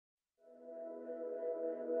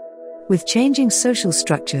With changing social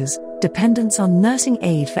structures, dependence on nursing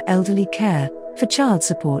aid for elderly care, for child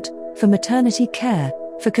support, for maternity care,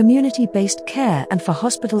 for community-based care and for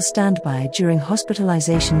hospital standby during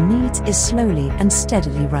hospitalization needs is slowly and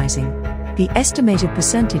steadily rising. The estimated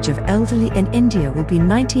percentage of elderly in India will be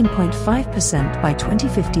 19.5% by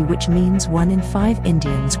 2050, which means 1 in 5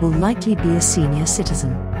 Indians will likely be a senior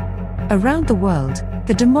citizen. Around the world,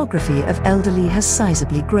 the demography of elderly has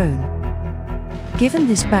sizably grown. Given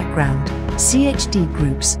this background, CHD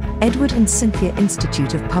Group's Edward and Cynthia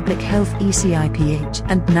Institute of Public Health ECIPH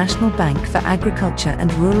and National Bank for Agriculture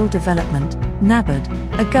and Rural Development, NABARD,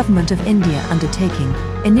 a Government of India undertaking,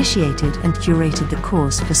 initiated and curated the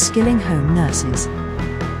course for skilling home nurses.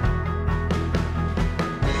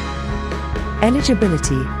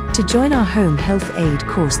 Eligibility: to join our Home Health Aid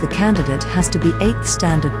course, the candidate has to be 8th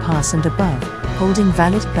Standard Pass and above, holding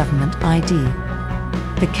valid government ID.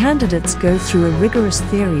 The candidates go through a rigorous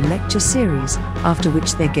theory lecture series, after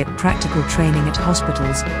which they get practical training at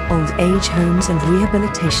hospitals, old age homes and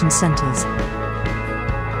rehabilitation centers.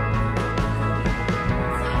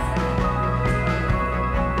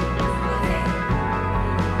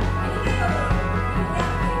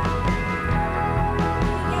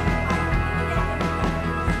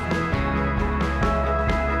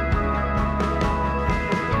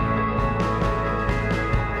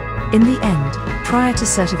 In the end, prior to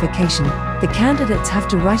certification, the candidates have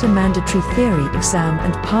to write a mandatory theory exam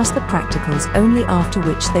and pass the practicals, only after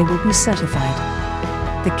which they will be certified.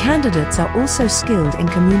 The candidates are also skilled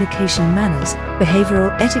in communication manners,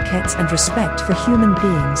 behavioral etiquettes and respect for human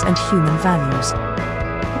beings and human values.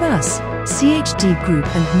 Thus, CHD Group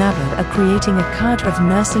and NABARD are creating a cadre of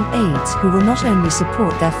nursing aides who will not only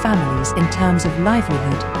support their families in terms of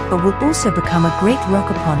livelihood, but will also become a great rock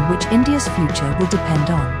upon which India's future will depend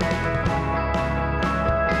on.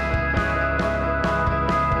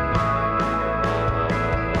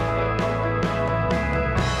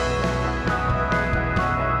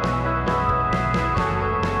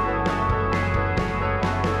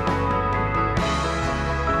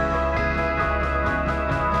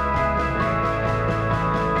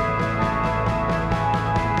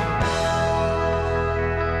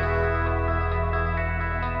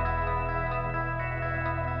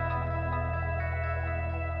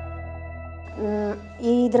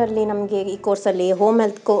 ಇದರಲ್ಲಿ ನಮಗೆ ಈ ಕೋರ್ಸಲ್ಲಿ home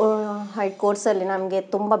health ಕೋರ್ಸಲ್ಲಿ ನಮಗೆ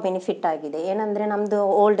ತುಂಬ benefit ಆಗಿದೆ. ಏನಂದರೆ ನಮ್ಮದು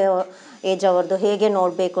old age ಅವ್ರದ್ದು ಹೇಗೆ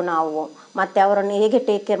ನೋಡಬೇಕು ನಾವು, ಮತ್ತು ಅವರನ್ನು ಹೇಗೆ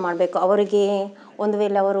ಟೇಕ್ ಕೇರ್ ಮಾಡಬೇಕು, ಅವರಿಗೆ ಒಂದು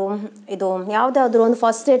ವೇಳೆ ಅವರು ಇದು ಯಾವುದಾದ್ರೂ ಒಂದು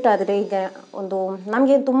ಫಸ್ಟ್ ಏಡ್ ಆದರೆ ಈಗ ಒಂದು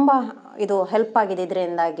ನಮಗೆ ತುಂಬ ಇದು ಹೆಲ್ಪ್ ಆಗಿದೆ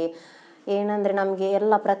ಇದರಿಂದಾಗಿ. ಏನಂದರೆ ನಮಗೆ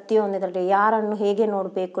ಎಲ್ಲ ಪ್ರತಿಯೊಂದು ಇದರಲ್ಲಿ ಯಾರನ್ನು ಹೇಗೆ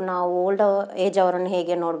ನೋಡಬೇಕು, ನಾವು ಓಲ್ಡ್ ಏಜ್ ಅವರನ್ನು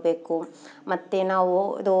ಹೇಗೆ ನೋಡಬೇಕು, ಮತ್ತು ನಾವು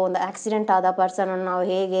ಇದು ಒಂದು ಆಕ್ಸಿಡೆಂಟ್ ಆದ ಪರ್ಸನನ್ನು ನಾವು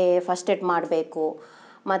ಹೇಗೆ ಫಸ್ಟ್ ಏಡ್ ಮಾಡಬೇಕು,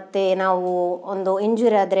 ಮತ್ತು ನಾವು ಒಂದು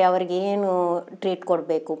ಇಂಜುರಿ ಆದರೆ ಅವರಿಗೆ ಏನು ಟ್ರೀಟ್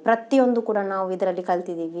ಕೊಡಬೇಕು, ಪ್ರತಿಯೊಂದು ಕೂಡ ನಾವು ಇದರಲ್ಲಿ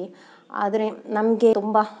ಕಲ್ತಿದ್ದೀವಿ. ಆದರೆ ನಮಗೆ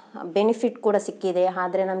ತುಂಬ ಬೆನಿಫಿಟ್ ಕೂಡ ಸಿಕ್ಕಿದೆ.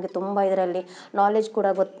 ಆದರೆ ನಮಗೆ ತುಂಬ ಇದರಲ್ಲಿ ನಾಲೆಜ್ ಕೂಡ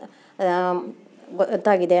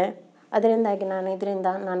ಗೊತ್ತಾಗಿದೆ. ಅದರಿಂದಾಗಿ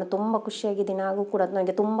ನಾನು ತುಂಬ ಖುಷಿಯಾಗಿದ್ದೀನಿ. ಹಾಗೂ ಕೂಡ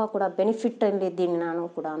ನನಗೆ ತುಂಬ ಕೂಡ ಬೆನಿಫಿಟ್ಟಲ್ಲಿದ್ದೀನಿ.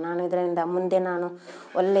 ನಾನು ಇದರಿಂದ ಮುಂದೆ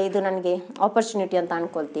ಒಳ್ಳೆ ಇದು ನನಗೆ ಆಪರ್ಚುನಿಟಿ ಅಂತ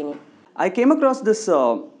ಅಂದ್ಕೊಳ್ತೀನಿ. I came across this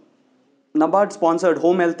NABARD sponsored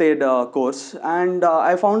home health aid course, and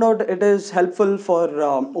I found out it is helpful for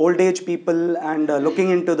old age people and looking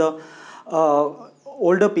into the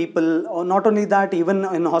older people, or not only that, even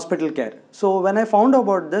in hospital care. So when I found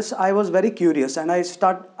about this, I was very curious, and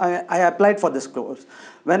I applied for this course.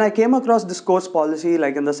 When I came across this course policy,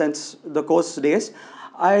 like in the sense the course days,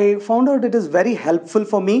 I found out it is very helpful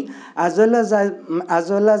for me, as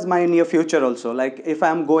well as my near future also. Like if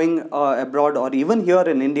I am going abroad, or even here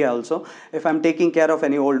in India also, if I am taking care of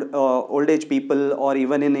any old age people, or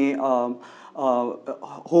even any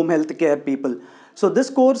home health care people. So this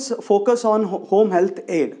course focus on home health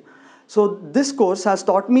aid. So this course has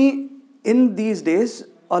taught me in these days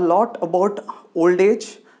a lot about old age,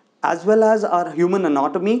 as well as our human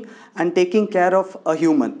anatomy and taking care of a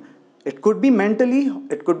human. It could be mentally,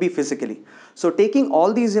 it could be physically. So taking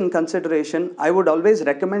all these in consideration, I would always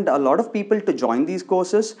recommend a lot of people to join these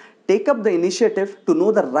courses, take up the initiative to know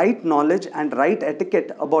the right knowledge and right etiquette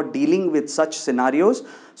about dealing with such scenarios,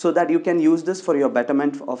 so that you can use this for your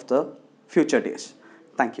betterment of the future days.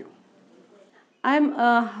 Thank you.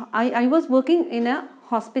 I was working in a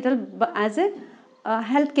hospital as a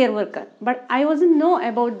healthcare worker, but I wasn't know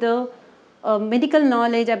about the medical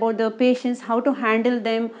knowledge about the patients, how to handle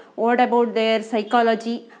them, what about their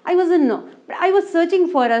psychology. I wasn't know, but I was searching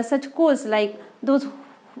for such course like those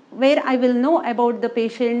where I will know about the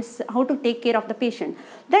patients, how to take care of the patient.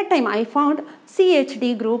 That time I found CHD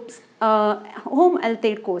Group's home health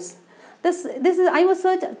aid course. This is, I was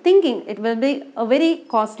thinking it will be a very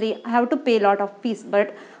costly, I have to pay a lot of fees,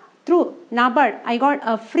 but through NABARD I got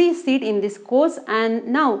a free seat in this course, and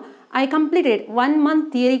now I completed 1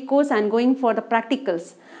 month theory course and going for the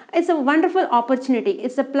practicals. It's a wonderful opportunity.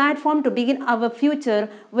 It's a platform to begin our future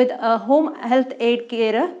with a home health aid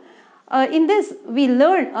carer. In this we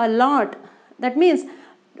learn a lot. That means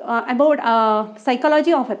about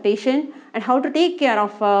psychology of a patient and how to take care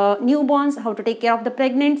of newborns, how to take care of the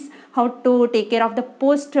pregnants, how to take care of the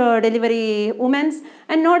post delivery women,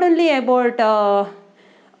 and not only about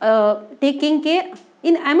taking care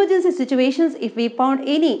in emergency situations. If we found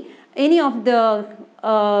any of the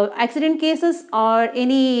accident cases or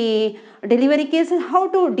any delivery cases, how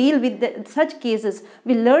to deal with such cases,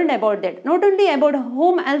 we learned about that. Not only about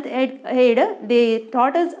home health aid, they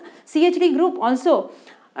taught us, CHD group also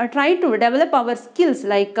try to develop our skills,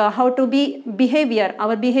 like how to be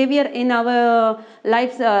our behavior in our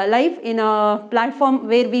life in a platform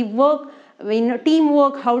where we work, in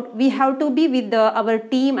teamwork, how we have to be with our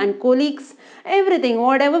team and colleagues, everything,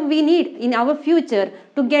 whatever we need in our future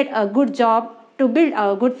to get a good job, to build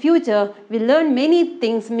a good future. We learn many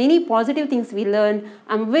things, many positive things we learn.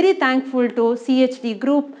 I'm very thankful to CHD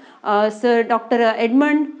group, Sir Dr.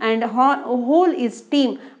 Edmond and whole his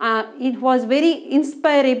team. It was very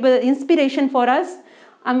inspiration for us.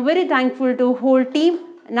 I'm very thankful to whole team,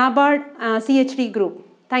 NABARD, CHD group.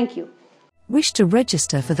 Thank you. Wish to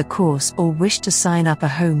register for the course or wish to sign up a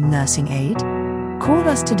home nursing aide? Call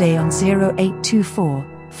us today on 0824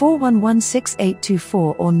 411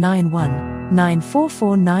 6824 or 91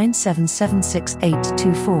 944 977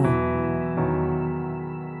 6824.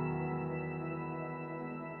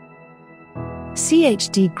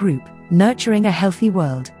 CHD Group, nurturing a healthy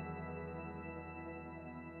world.